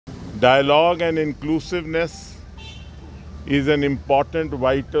Dialogue and inclusiveness is an important,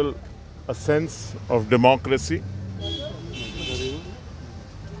 vital essence of democracy.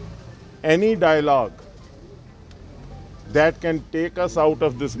 Any dialogue that can take us out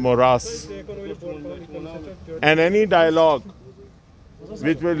of this morass, and any dialogue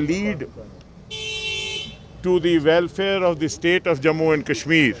which will lead to the welfare of the state of Jammu and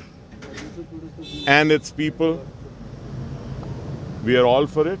Kashmir and its people, we are all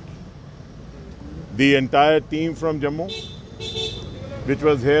for it. The entire team from Jammu, which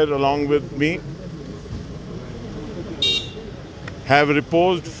was here along with me, have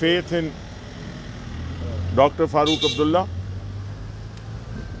reposed faith in Dr. Farooq Abdullah,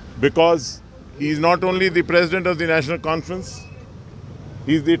 because he is not only the President of the National Conference,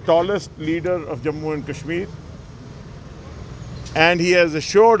 he is the tallest leader of Jammu and Kashmir, and he has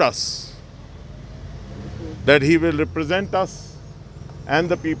assured us that he will represent us and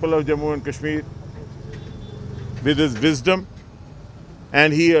the people of Jammu and Kashmir with his wisdom,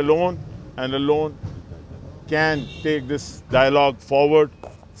 and he alone can take this dialogue forward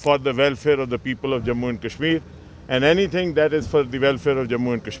for the welfare of the people of Jammu and Kashmir, and anything that is for the welfare of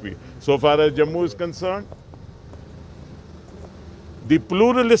Jammu and Kashmir. So far as Jammu is concerned, the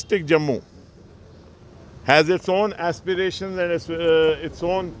pluralistic Jammu has its own aspirations and its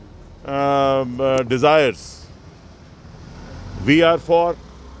own desires. We are for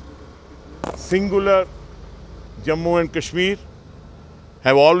singular Jammu and Kashmir,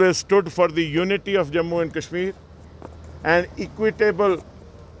 have always stood for the unity of Jammu and Kashmir and equitable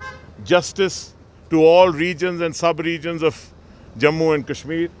justice to all regions and sub-regions of Jammu and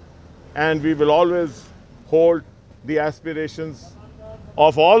Kashmir, and we will always hold the aspirations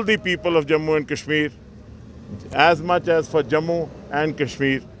of all the people of Jammu and Kashmir as much as for Jammu and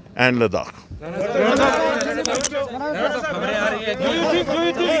Kashmir and Ladakh. Do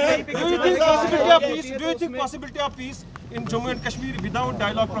you think possibility of peace in Jammu and Kashmir without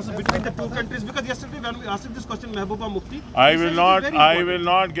dialogue process between the two countries? Because yesterday when we asked this question, Mehbooba Mufti, I will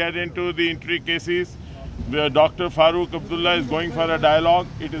not get into the intricacies. Dr. Farooq Abdullah is going for a dialogue.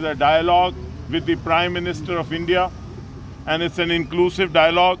 It is a dialogue with the Prime Minister of India, and it's an inclusive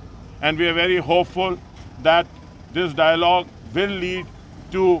dialogue, and we are very hopeful that this dialogue will lead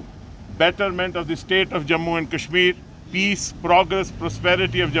to betterment of the state of Jammu and Kashmir, peace, progress,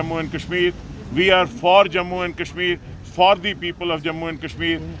 prosperity of Jammu and Kashmir. We are for Jammu and Kashmir, for the people of Jammu and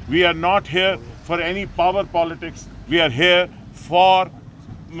Kashmir. We are not here for any power politics. We are here for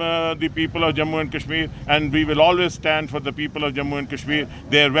the people of Jammu and Kashmir, and we will always stand for the people of Jammu and Kashmir,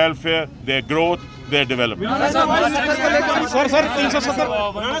 their welfare, their growth, their development. Rana sir, will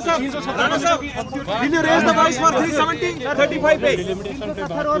you raise the voice for 370, 35 days?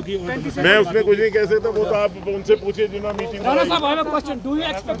 मैं उसमें कुछ नहीं कह सकता, वो तो आप उनसे पूछिए जिन्होंने meeting. Rana sir, I have a question. Do you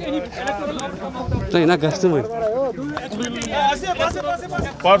expect any electoral outcome of that? नहीं ना customer.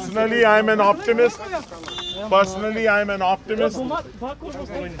 Personally, I am an optimist.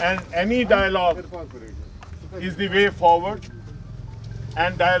 And any dialogue is the way forward,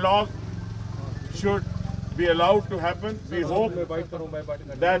 and dialogue should be allowed to happen. We hope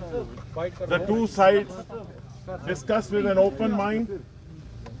that the two sides discuss with an open mind,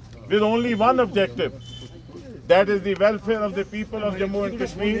 with only one objective, that is the welfare of the people of Jammu and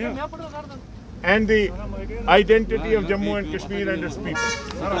Kashmir and the identity of Jammu and Kashmir and its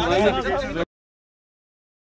people.